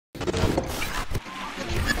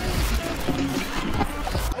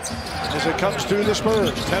as it comes to the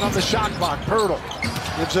Spurs. 10 on the shot clock. Pirtle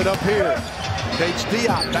gives it up here. Takes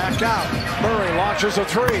Diop back out. Murray launches a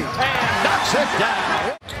three and knocks it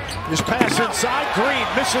down. His pass inside. Green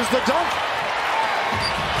misses the dunk.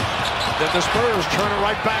 Then the Spurs turn it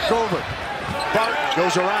right back over. Barton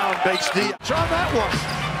goes around, bakes Diop on that one.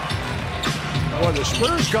 Well, the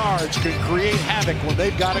Spurs guards can create havoc when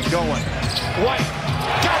they've got it going. White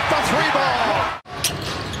got the three ball.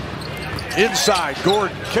 Inside,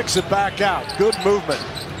 Gordon kicks it back out. Good movement.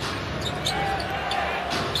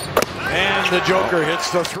 And the Joker hits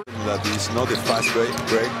the three. That is not a fast break,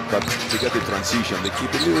 but they get the transition. They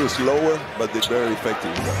keep it a little slower, but they're very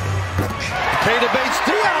effective. Kata baits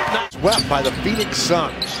Diop. Swept by the Phoenix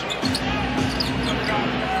Suns.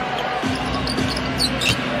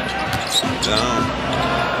 Down.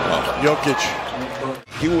 Jokic.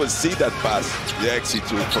 He will see that pass, the exit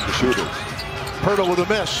from the shooters. Pirtle with a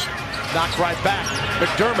miss. Knocked right back.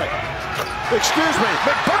 McDermott. Excuse me,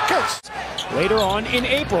 McBuckets. Later on in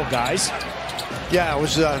April, guys. Yeah, it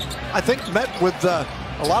was, I think, met with a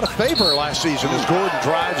lot of favor last season as Gordon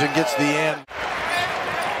drives and gets the end.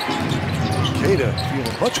 Kata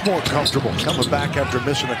feeling much more comfortable coming back after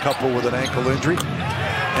missing a couple with an ankle injury.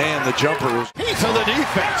 And the jumper is for the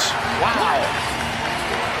defense. Wow.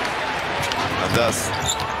 And that's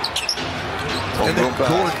and then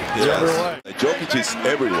Gordon the other way. Jokic is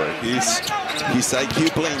everywhere. His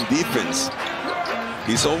IQ playing defense.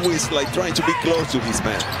 He's always like trying to be close to his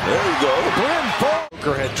man. There you go.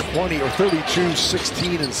 Booker had 20 or 32,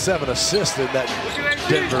 16, and 7 assists in that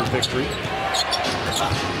Denver victory.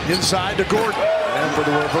 Inside to Gordon. And for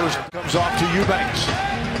the reverse, comes off to Eubanks.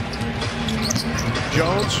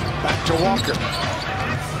 Jones back to Walker.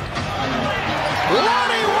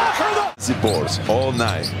 Lonnie Walker. The boards all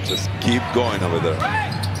night. Just keep going over there.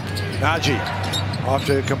 Najee off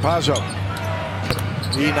to Campazzo.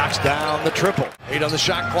 He knocks down the triple. 8 on the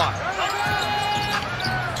shot clock.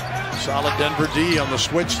 Solid Denver D on the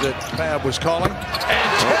switch that Fab was calling.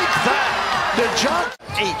 And take that! The jump.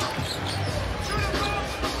 8.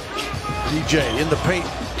 DJ in the paint.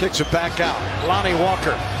 Kicks it back out. Lonnie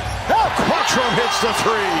Walker. Oh, Quattro hits the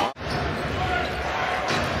three.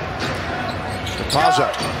 Campazzo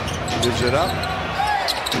gives it up.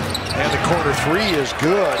 And the corner three is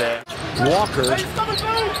good. And Walker.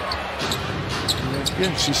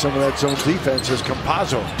 Again, see some of that zone defense as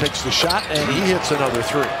Campazzo takes the shot and he hits another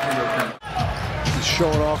three. He's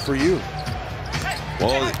showing off for you.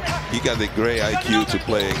 Well, he got the great IQ to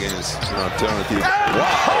play against an alternative.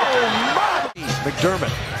 Wow. Oh,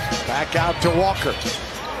 McDermott back out to Walker.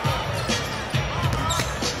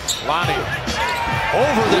 Lonnie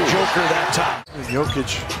over the Joker that time.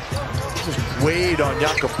 Jokic just weighed on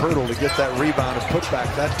Jakob Pirtle to get that rebound and put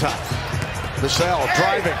back that time. Vassell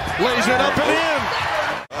driving, lays it up and in.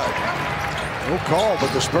 No call,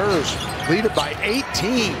 but the Spurs lead it by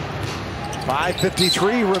 18.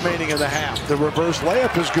 5:53 remaining in the half. The reverse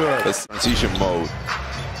layup is good. That's transition mode.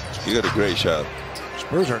 You got a great shot.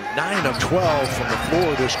 Spurs are 9 of 12 from the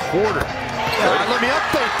floor this quarter. Let me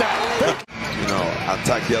update that. You know,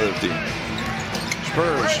 attack the other team.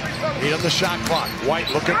 Spurs 8 on the shot clock. White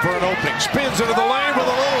looking for an opening. Spins into the lane with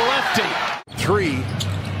a little lefty. 3.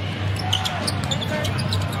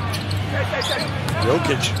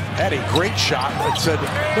 Jokic had a great shot, but said,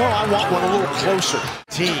 no, I want one a little closer.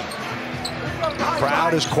 Team.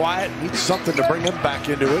 Crowd is quiet. Needs something to bring him back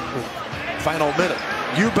into it. Final minute.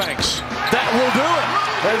 Eubanks. That will do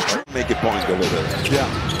it. Make a point over there. Yeah.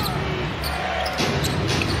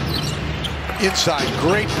 Inside.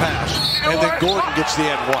 Great pass. And then Gordon gets the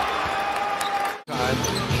end one. Time.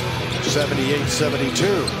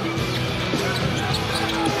 78-72.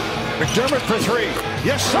 McDermott for 3.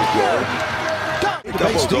 Yes, sir.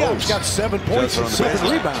 Diop's got 7 points and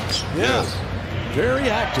 7 rebounds. Yeah. Very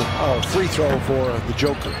active. Oh, free throw for the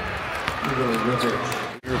Joker.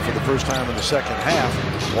 Here for the first time in the second half.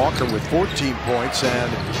 Walker with 14 points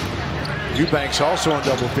and Eubanks also in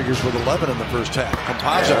double figures with 11 in the first half.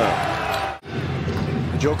 Campazzo.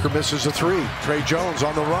 The Joker misses a 3. Trey Jones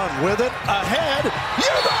on the run with it. Ahead.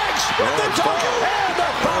 Eubanks with the dunk and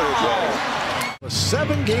the foul. A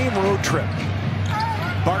 7-game road trip.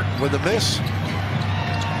 Barton with a miss.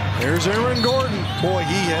 There's Aaron Gordon. Boy,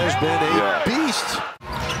 he has been a beast.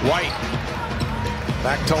 White.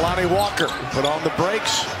 Back to Lonnie Walker. Put on the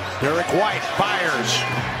brakes. Derek White fires.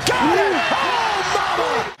 Got it! Oh,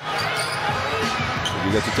 mama!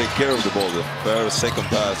 You got to take care of the ball. The first, second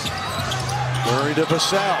pass. Murray to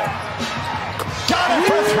Vassell. Got it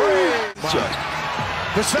for 3!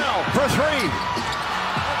 Vassell for 3.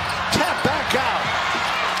 Tap back out.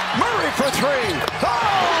 Murray for 3. Oh,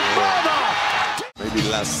 mama! maybe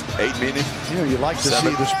last 8 minutes. You know, you like to see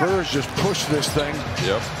the Spurs just push this thing.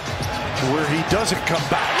 Yep. To where he doesn't come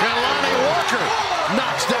back. And Lonnie Walker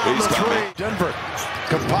knocks down the three. Denver.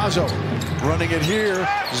 Campazzo running it here.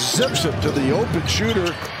 Zips it to the open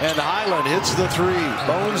shooter. And Highland hits the three.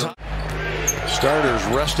 Bones. Starters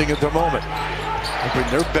resting at the moment. Hoping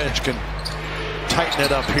their bench can tighten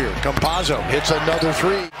it up here. Campazzo hits another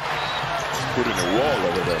three. Putting a wall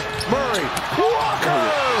over there. Murray. Walker.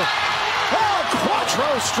 Oh,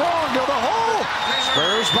 Quattro strong to the hole.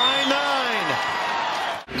 Spurs by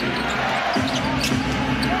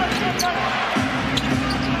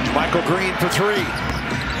 9. Michael Green for three.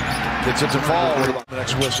 Gets it to fall with the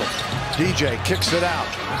next whistle. DJ kicks it out.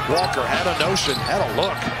 Walker had a notion, had a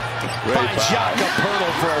look. Finds Jakob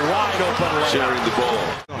Poeltl for a wide open layup. Sharing the ball.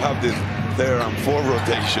 Don't have this there on 4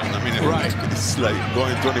 rotation. I mean, it's like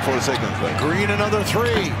going 24 seconds. Like. Green another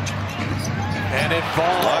three. And it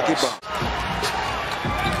falls. Lucky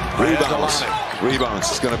rebounds.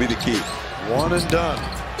 Rebounds is going to be the key. One and done.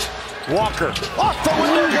 Walker off the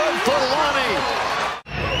window, good for Lonnie.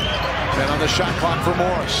 And on the shot clock for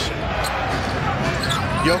Morris.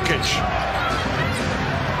 Jokic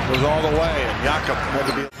was all the way, and Jakob had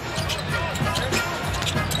to be.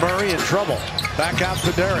 Murray in trouble. Back out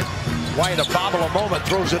to Derek. White, a bobble a moment,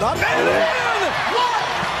 throws it up and in!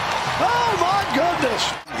 Oh my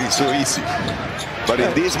goodness! It's so easy. But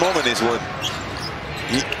in this moment is what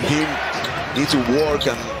he needs to work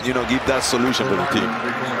and give that solution for the team.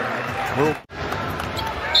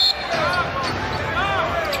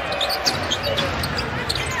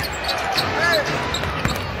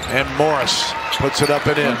 And Morris puts it up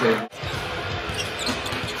and in.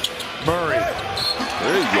 Murray.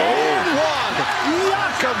 There you go. And one.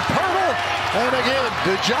 Jakob Poeltl. And again,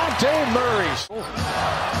 DeJounte Murray.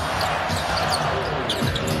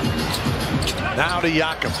 Now to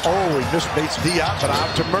Jakob. Oh, he mismates Diop, but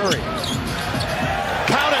out to Murray.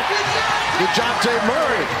 Count it. DeJounte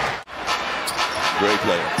Murray. Great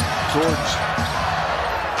player. Towards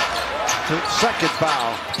the second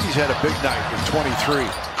foul. He's had a big night with 23.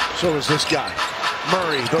 So is this guy.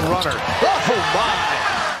 Murray, the runner. Oh,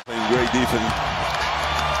 my. Playing great defense.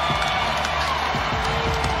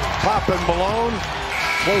 Pop and Malone,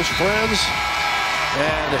 close friends.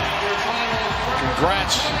 And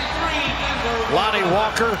congrats, Lonnie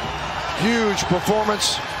Walker. Huge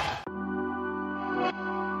performance.